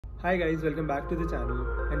Hi guys, welcome back to the channel,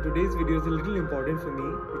 and today's video is a little important for me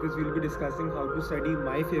because we'll be discussing how to study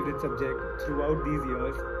my favorite subject throughout these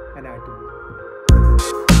years, anatomy.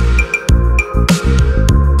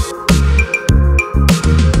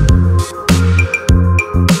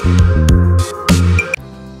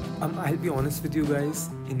 I'll be honest with you guys,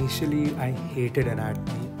 initially I hated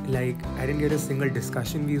anatomy. Like, I didn't get a single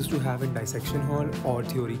discussion we used to have in dissection hall or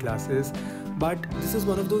theory classes. But this is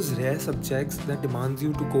one of those rare subjects that demands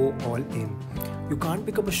you to go all in. You can't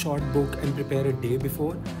pick up a short book and prepare a day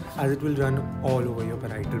before, as it will run all over your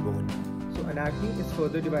parietal bone. So anatomy is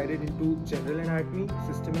further divided into general anatomy,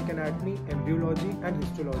 systemic anatomy, embryology and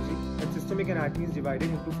histology, and systemic anatomy is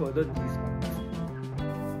divided into further these parts.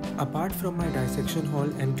 Apart from my dissection hall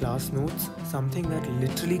and class notes, something that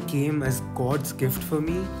literally came as God's gift for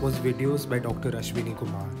me was videos by Dr. Ashwini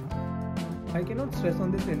Kumar. I cannot stress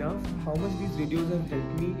on this enough how much these videos have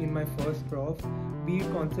helped me in my first prof, be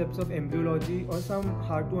it concepts of embryology or some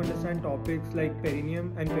hard to understand topics like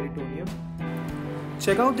perineum and peritoneum.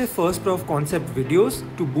 Check out their first prof concept videos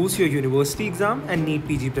to boost your university exam and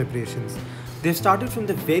NEET-Pg preparations. They've started from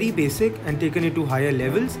the very basic and taken it to higher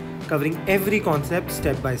levels, covering every concept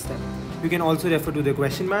step by step. You can also refer to their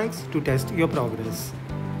question banks to test your progress.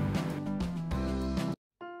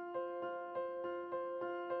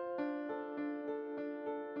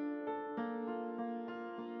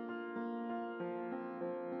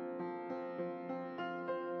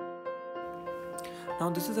 Now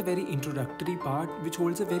this is a very introductory part which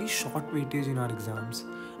holds a very short weightage in our exams.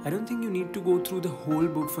 I don't think you need to go through the whole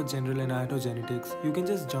book for general anat or genetics. You can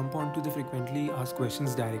just jump onto the frequently asked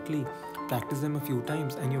questions directly, practice them a few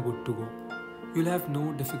times and you're good to go. You'll have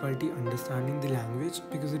no difficulty understanding the language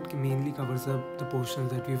because it mainly covers up the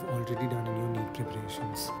portions that we've already done in your NEET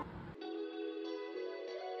preparations.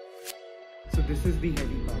 So this is the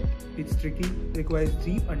heavy part. It's tricky, requires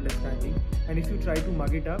deep understanding, and if you try to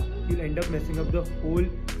mug it up, you'll end up messing up the whole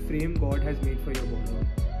frame God has made for your body.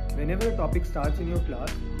 Whenever a topic starts in your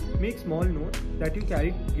class, make small notes that you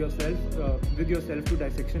carry with yourself to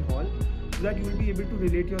dissection hall so that you will be able to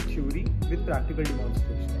relate your theory with practical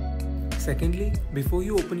demonstration. Secondly, before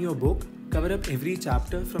you open your book, cover up every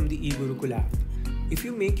chapter from the eGurukul app. If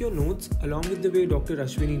you make your notes along with the way Dr.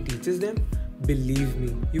 Ashwini teaches them, believe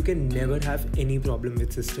me, you can never have any problem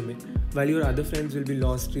with systemic, while your other friends will be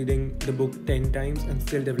lost reading the book 10 times and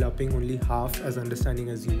still developing only half as understanding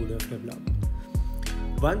as you would have developed.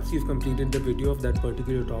 Once you've completed the video of that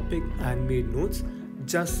particular topic and made notes,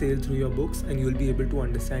 just sail through your books and you'll be able to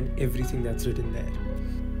understand everything that's written there.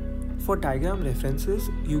 For diagram references,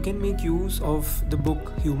 you can make use of the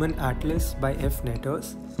book Human Atlas by F.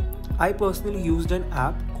 Netters. I personally used an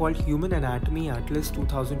app called Human Anatomy Atlas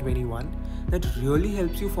 2021 that really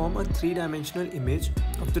helps you form a three-dimensional image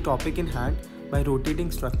of the topic in hand by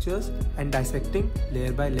rotating structures and dissecting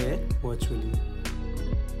layer by layer virtually.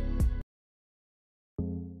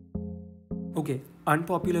 Okay,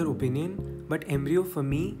 unpopular opinion, but embryo for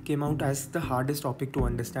me came out as the hardest topic to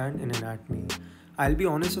understand in anatomy. I'll be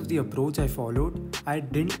honest of the approach I followed. I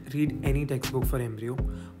didn't read any textbook for embryo.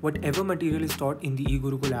 Whatever material is taught in the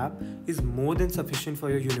eGurukul app is more than sufficient for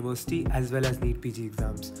your university as well as NEET-Pg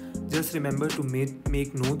exams. Just remember to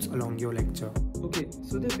make notes along your lecture. Okay,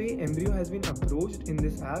 so the way embryo has been approached in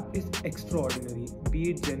this app is extraordinary,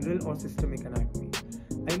 be it general or systemic anatomy.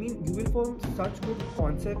 I mean, you will form such good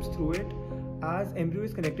concepts through it, as embryo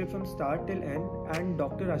is connected from start till end, and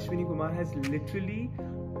Dr. Ashwini Kumar has literally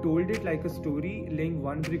told it like a story, laying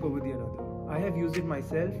one brick over the another. I have used it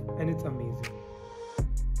myself and it's amazing.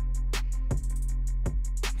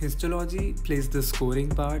 Histology plays the scoring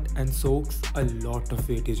part and soaks a lot of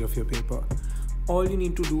weightage of your paper. All you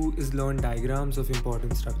need to do is learn diagrams of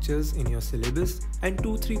important structures in your syllabus and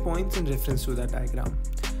 2-3 points in reference to that diagram.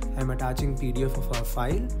 I'm attaching PDF of our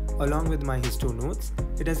file along with my histo notes.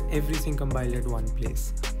 It has everything compiled at one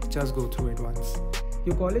place. Just go through it once.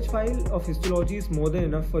 Your college file of histology is more than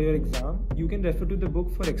enough for your exam. You can refer to the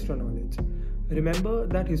book for extra knowledge. Remember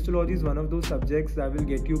that histology is one of those subjects that will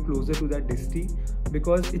get you closer to that disti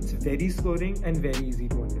because it's very scoring and very easy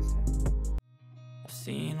to understand. I've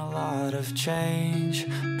seen a lot of change,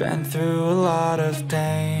 been through a lot of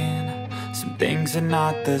pain. Some things are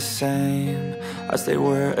not the same as they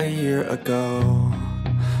were a year ago,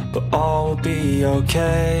 but all will be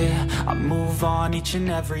okay. I move on each and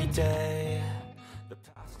every day.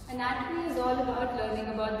 Anatomy is all about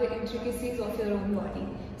learning about the intricacies of your own body.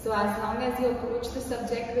 So as long as you approach the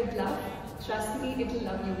subject with love, trust me, it will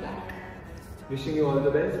love you back. Wishing you all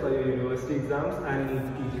the best for your university exams and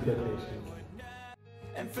NEET-Pg preparations.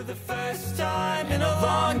 And for the first time in a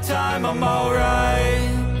long time, I'm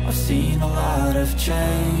alright. I've seen a lot of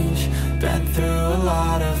change, been through